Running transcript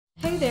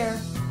there,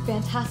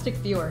 fantastic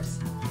viewers.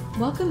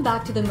 Welcome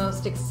back to the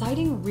most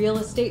exciting real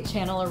estate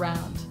channel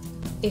around.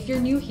 If you're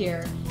new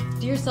here,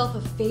 do yourself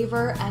a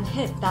favor and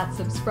hit that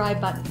subscribe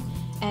button.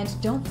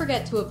 And don't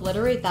forget to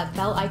obliterate that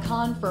bell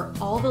icon for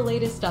all the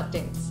latest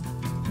updates.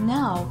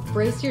 Now,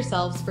 brace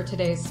yourselves for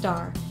today's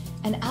star,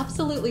 an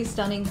absolutely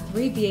stunning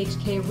 3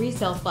 BHK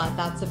resale flat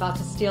that's about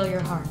to steal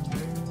your heart.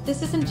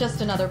 This isn't just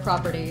another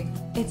property,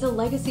 it's a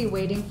legacy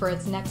waiting for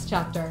its next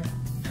chapter.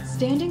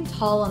 Standing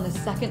tall on the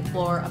second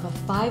floor of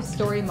a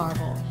 5-story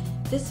marvel,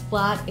 this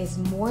flat is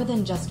more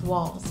than just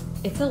walls,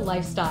 it's a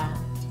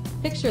lifestyle.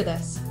 Picture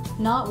this,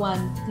 not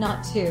one,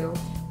 not two,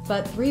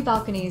 but 3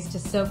 balconies to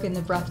soak in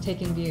the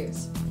breathtaking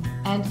views.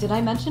 And did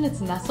I mention it's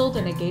nestled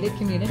in a gated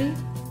community?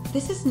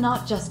 This is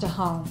not just a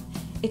home,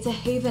 it's a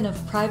haven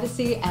of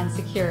privacy and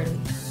security.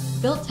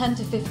 Built 10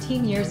 to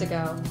 15 years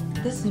ago,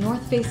 this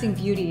north-facing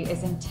beauty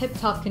is in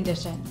tip-top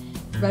condition,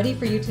 ready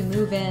for you to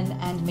move in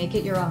and make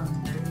it your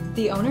own.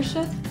 The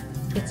ownership?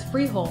 It's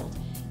freehold,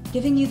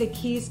 giving you the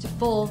keys to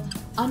full,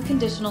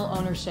 unconditional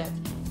ownership.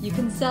 You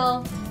can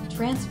sell,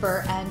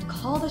 transfer, and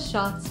call the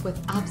shots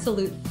with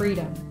absolute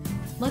freedom.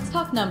 Let's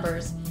talk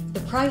numbers. The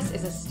price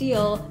is a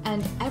steal,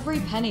 and every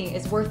penny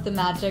is worth the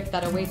magic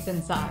that awaits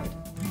inside.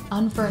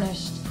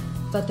 Unfurnished,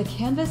 but the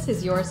canvas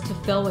is yours to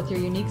fill with your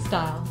unique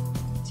style.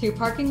 2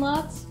 parking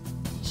lots?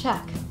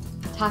 Check.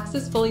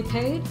 Taxes fully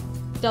paid?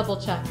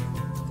 Double check.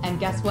 And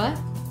guess what?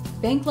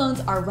 Bank loans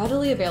are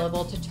readily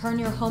available to turn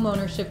your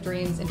homeownership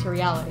dreams into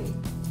reality.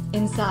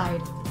 Inside,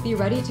 be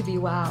ready to be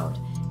wowed.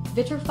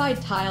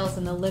 Vitrified tiles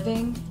in the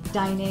living,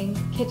 dining,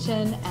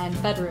 kitchen,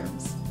 and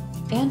bedrooms.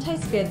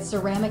 Anti-skid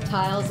ceramic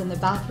tiles in the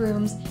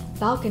bathrooms,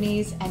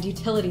 balconies, and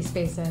utility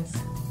spaces.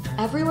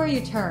 Everywhere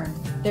you turn,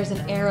 there's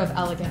an air of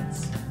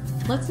elegance.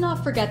 Let's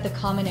not forget the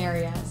common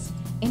areas.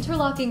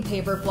 Interlocking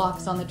paver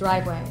blocks on the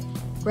driveway,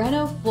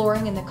 grano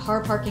flooring in the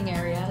car parking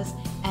areas,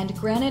 and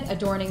granite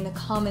adorning the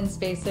common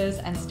spaces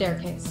and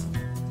staircase.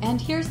 And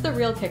here's the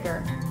real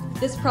kicker.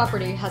 This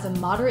property has a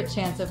moderate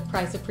chance of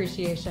price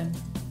appreciation.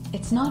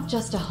 It's not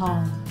just a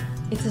home,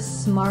 it's a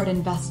smart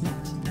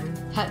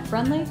investment. Pet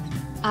friendly?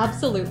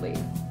 Absolutely.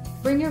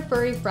 Bring your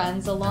furry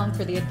friends along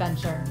for the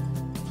adventure.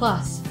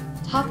 Plus,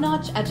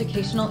 top-notch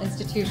educational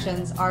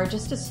institutions are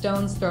just a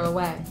stone's throw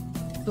away.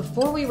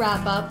 Before we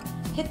wrap up,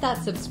 hit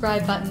that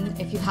subscribe button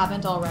if you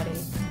haven't already.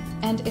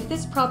 And if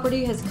this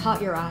property has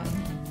caught your eye,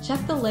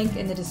 check the link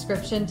in the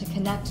description to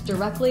connect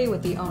directly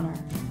with the owner.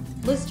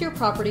 List your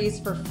properties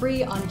for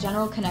free on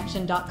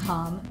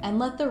generalconnection.com and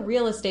let the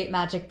real estate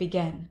magic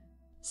begin.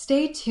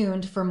 Stay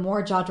tuned for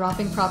more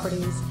jaw-dropping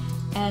properties,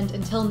 and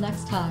until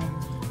next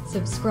time,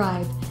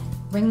 subscribe,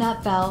 ring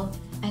that bell,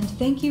 and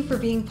thank you for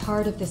being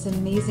part of this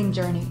amazing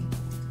journey.